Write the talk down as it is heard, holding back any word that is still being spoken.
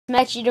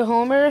Matchy to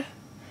Homer,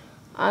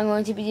 I'm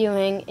going to be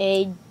doing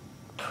a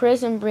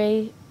prison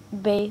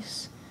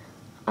base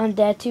on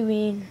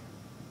Tatooine,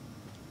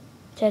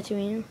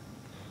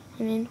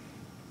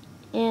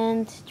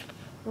 and it's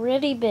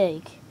pretty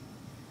big.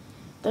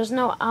 There's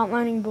no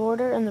outlining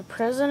border in the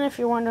prison. If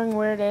you're wondering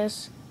where it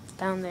is, it's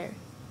down there.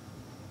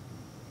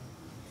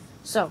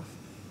 So,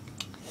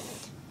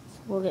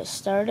 we'll get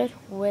started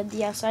with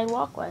the outside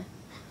walkway.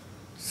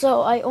 So,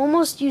 I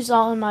almost used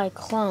all of my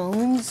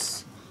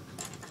clones.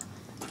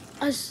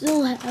 I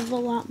still have a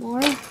lot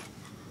more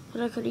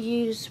that I could have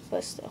used,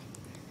 but still.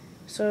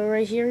 So,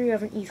 right here you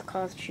have an East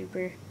Coast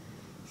Trooper.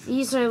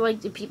 These are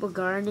like the people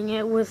guarding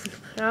it,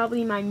 with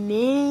probably my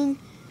main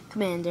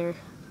commander.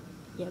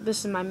 Yeah,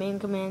 this is my main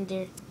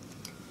commander.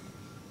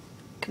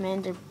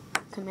 Commander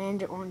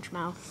Orange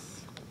Mouth.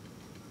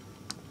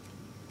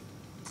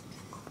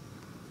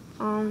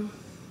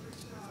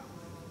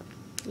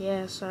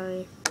 Yeah,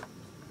 sorry.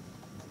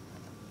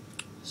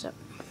 So,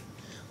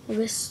 we'll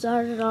get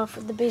started off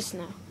with the base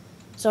now.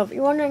 So, if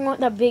you're wondering what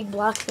that big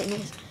block thing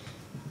is,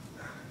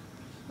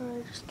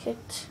 sorry, I just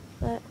kicked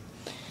that.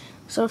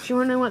 So, if you're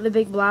wondering what the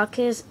big block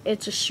is,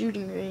 it's a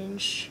shooting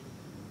range.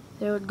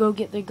 They would go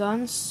get the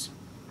guns,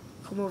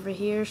 come over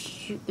here,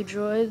 shoot the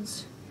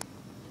droids,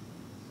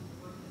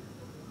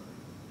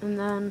 and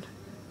then,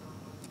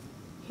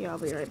 here, I'll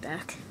be right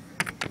back.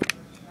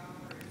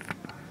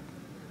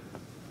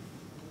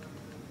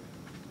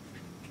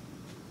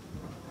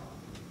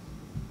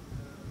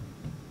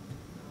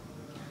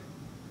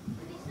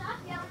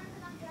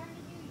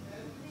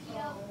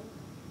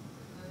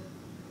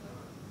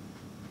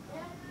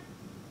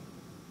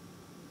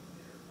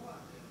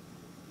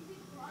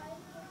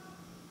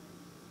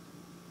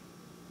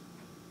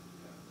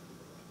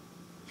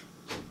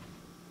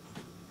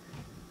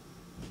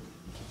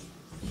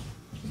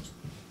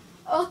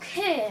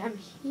 Okay, I'm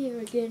here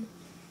again.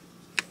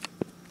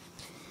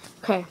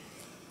 Okay.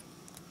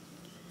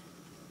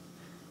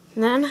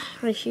 And then,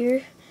 right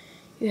here,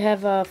 you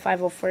have a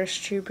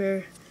 501st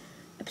Trooper.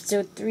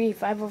 Episode 3,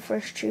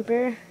 501st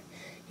Trooper.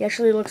 He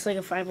actually looks like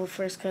a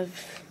 501st because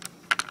of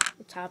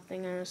the top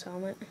thing on his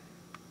helmet.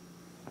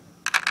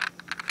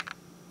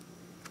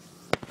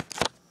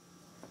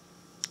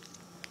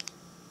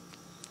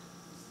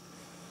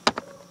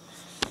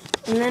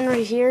 And then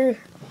right here,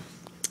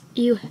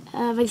 you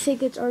have, I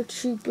think it's our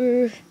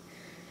Trooper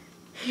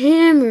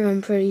Hammer,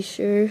 I'm pretty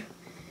sure.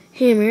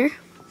 Hammer.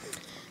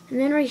 And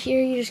then right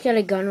here, you just got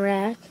a gun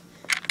rack.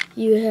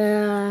 You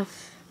have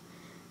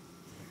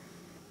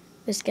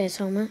this guy's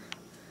helmet.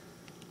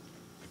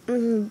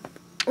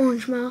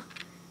 Orange Mouth.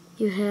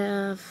 You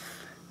have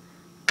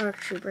our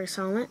Trooper's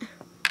helmet.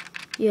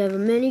 You have a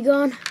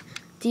minigun,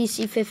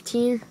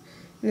 DC-15, and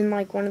then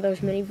like one of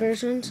those mini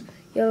versions.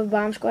 You have a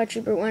Bomb Squad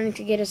Trooper wanting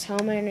to get his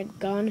helmet and a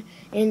gun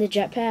and the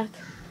jetpack.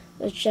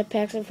 Those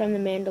jetpacks are from the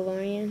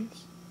Mandalorians.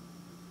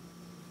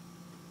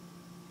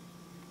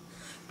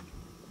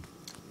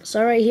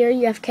 So right here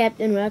you have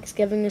Captain Rex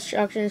giving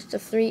instructions to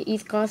 3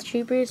 East Coast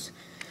Troopers.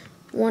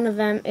 One of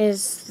them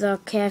is the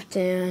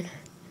captain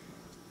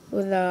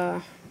with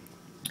a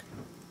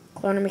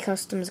Clone Army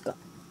Customs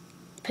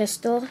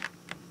pistol.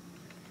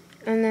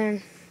 And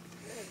then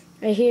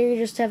right here you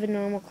just have a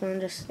normal clone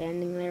just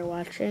standing there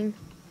watching.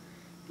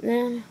 And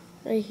then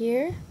right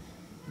here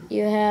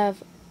you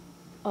have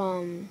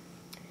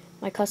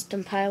my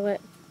custom pilot,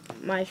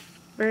 my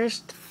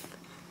first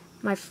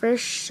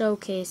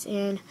showcase,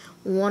 and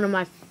one of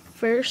my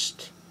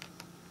first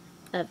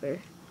ever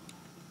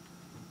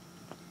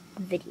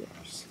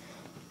videos.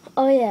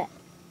 Oh yeah,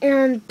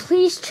 and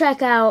please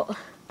check out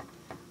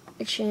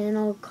a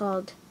channel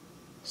called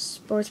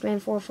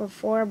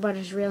Sportsman444, but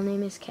his real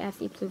name is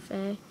Kathy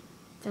Plouffe.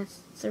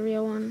 That's the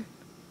real one.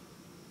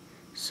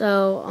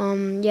 So,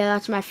 yeah,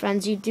 that's my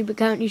friend's YouTube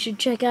account you should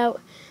check out.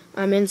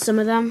 I'm in some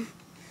of them.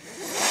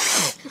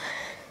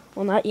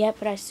 Well, not yet,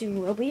 but I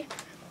soon will be.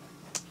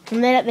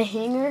 And then at the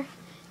hangar,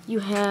 you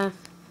have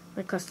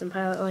my custom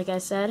pilot, like I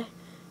said.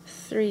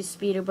 3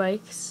 speeder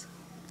bikes.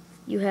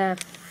 You have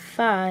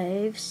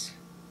 5s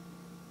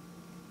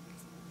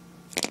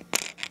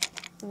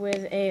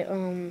with a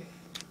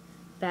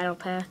battle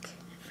pack.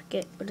 I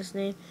forget what his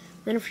name.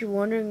 Then if you're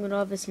wondering what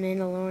all this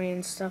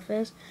Mandalorian stuff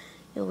is,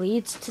 it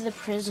leads to the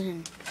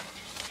prison.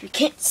 If you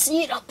can't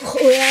see it, I'll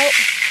pull it out.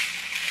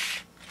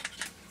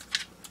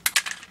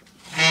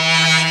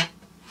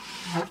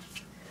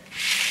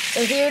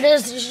 So here it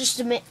is. There's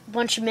just a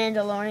bunch of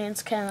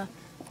Mandalorians kind of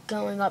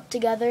going up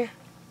together.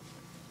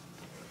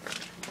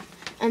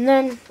 And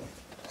then,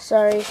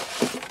 sorry,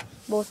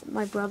 both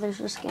my brothers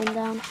just came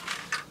down.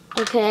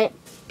 Okay.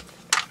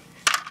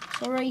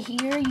 So right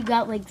here, you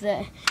got like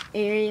the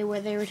area where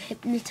they would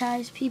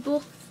hypnotize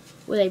people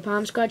with a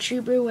Bomb Squad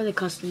Trooper with a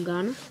custom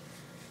gun.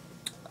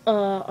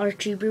 Our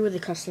Trooper with a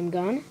custom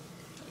gun.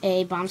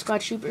 A Bomb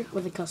Squad Trooper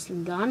with a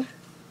custom gun.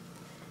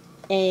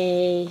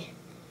 A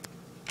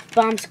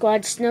Bomb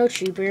Squad Snow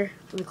Trooper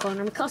with a Clone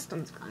Army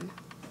Customs gun.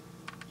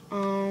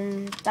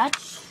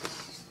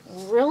 That's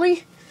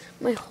really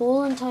my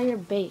whole entire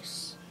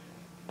base.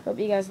 Hope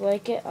you guys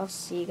like it. I'll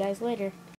see you guys later.